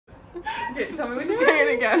Okay, tell me when you say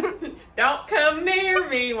it again. Don't come near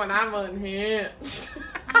me when I'm unhinged.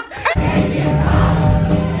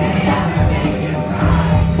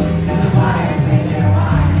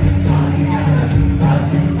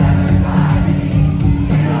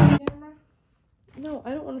 No,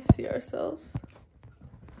 I don't want to see ourselves.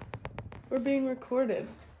 We're being recorded.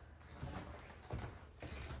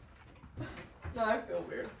 Now I feel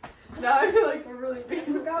weird. Now I feel like we're really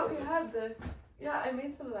being recorded. I forgot we had this. Yeah, I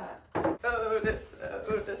made some of that. Otis,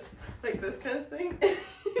 like this kind of thing. He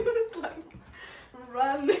was like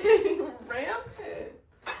running rampant.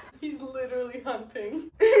 He's literally hunting.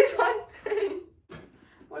 He's hunting.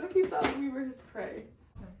 What if he thought we were his prey?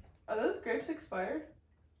 Are those grapes expired?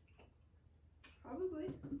 Probably.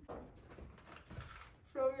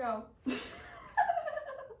 Froyo.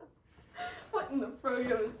 What in the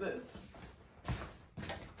froyo is this?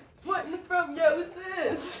 What in the froyo is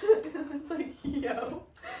this? It's like, yo.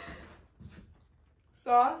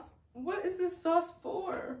 Sauce? What is this sauce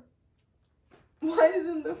for? Why is it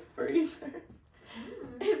in the freezer?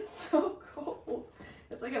 It's so cold.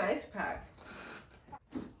 It's like an ice pack.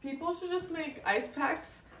 People should just make ice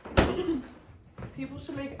packs. People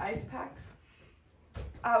should make ice packs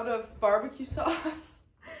out of barbecue sauce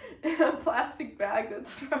in a plastic bag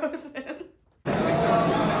that's frozen.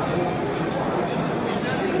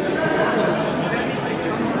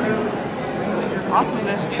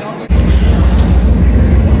 Awesomeness.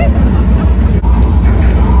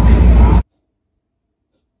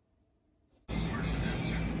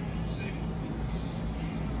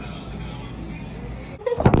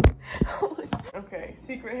 Okay,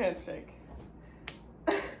 secret handshake.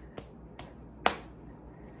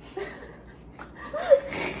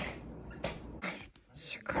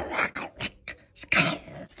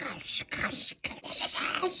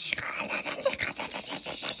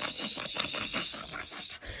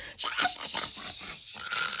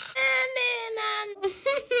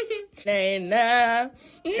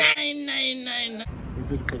 We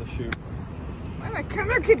did it for the shoot. Why my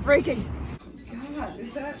camera keep breaking? God,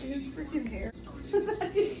 is that his freaking hair? Is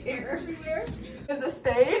that his hair everywhere? There's a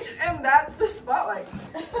stage, and that's the spotlight.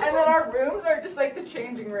 And then our rooms are just like the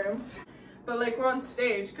changing rooms. But like we're on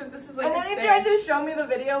stage, because this is like. And then he tried to show me the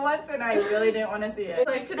video once, and I really didn't want to see it.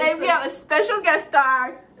 Like today we have a special guest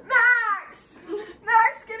star, Max.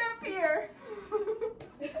 Max, get up here.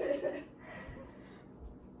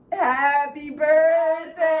 Happy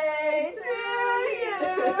birthday to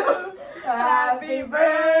you. Happy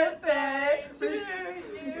birthday to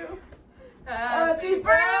you. Happy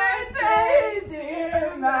birthday,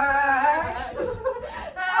 dear Max.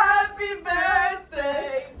 Happy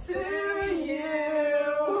birthday to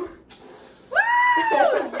you. Woo!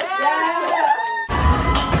 Yeah!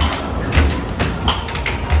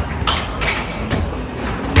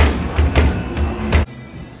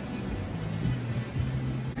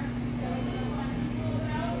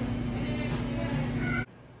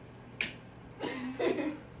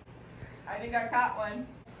 I think I caught one.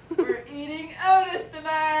 We're eating Otis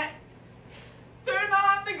tonight. Turn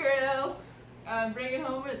on the grill. I'm bringing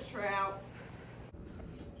home a trout.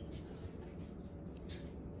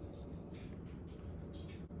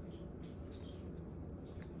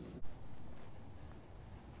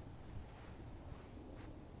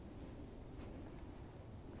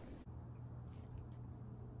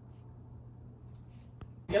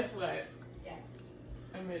 Guess what? Yes.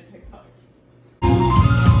 I made a TikTok.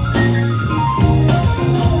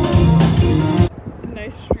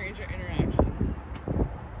 Nice stranger interactions.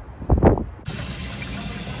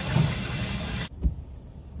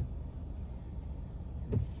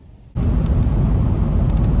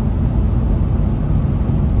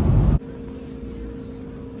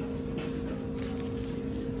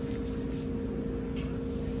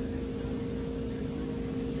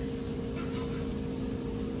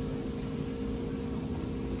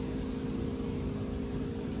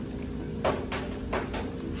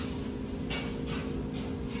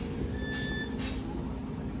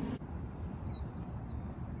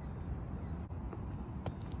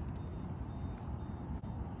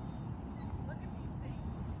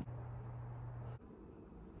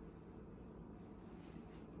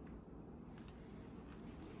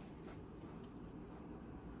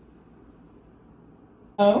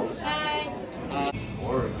 Oh. Hi.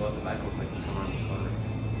 Or go at the back with like the orange color.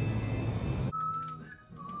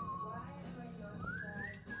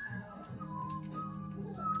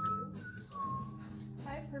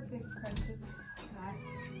 Hi, perfect princess. Hi.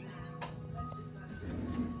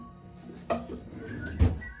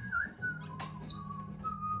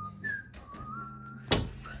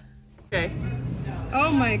 Okay.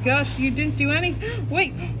 Oh my gosh, you didn't do any.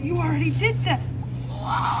 Wait, you already did that.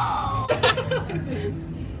 Whoa!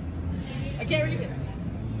 I can't read it.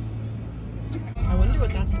 I wonder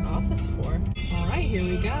what that's an office for. All right, here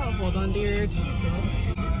we go. Hold on to your scales.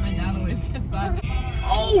 I know the way it says that.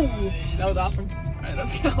 Oh! That was awesome. All right,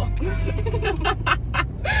 let's go.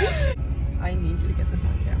 I need you to get this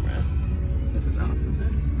on camera. This is awesome.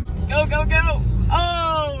 Go, go, go!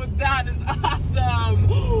 Oh, that is awesome!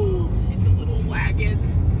 It's a little wagon.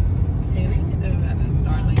 Haley, oh, that is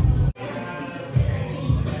snarly.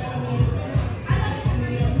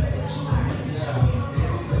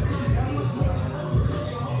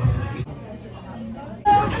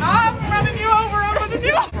 I'm running you over! I'm running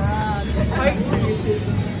you over! Fight for you two.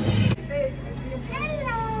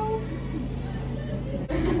 Hello!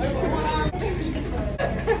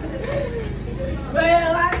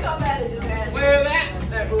 Well, I saw that in the past. Well,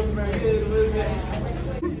 that was very good, wasn't it?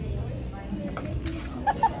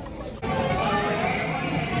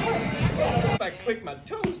 If I click my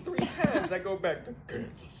toes 3 times, I go back to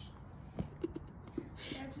Kansas.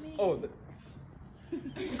 That's me. Oh, Well,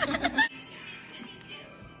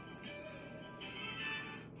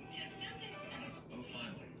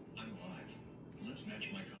 finally, I'm live. Let's match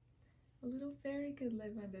my. A little fairy could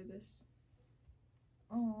live under this.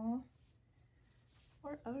 Aww.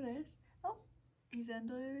 Or Otis. Oh, he's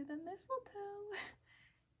under the mistletoe.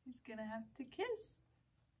 He's gonna have to kiss.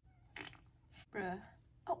 Bruh.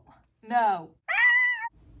 Oh, no.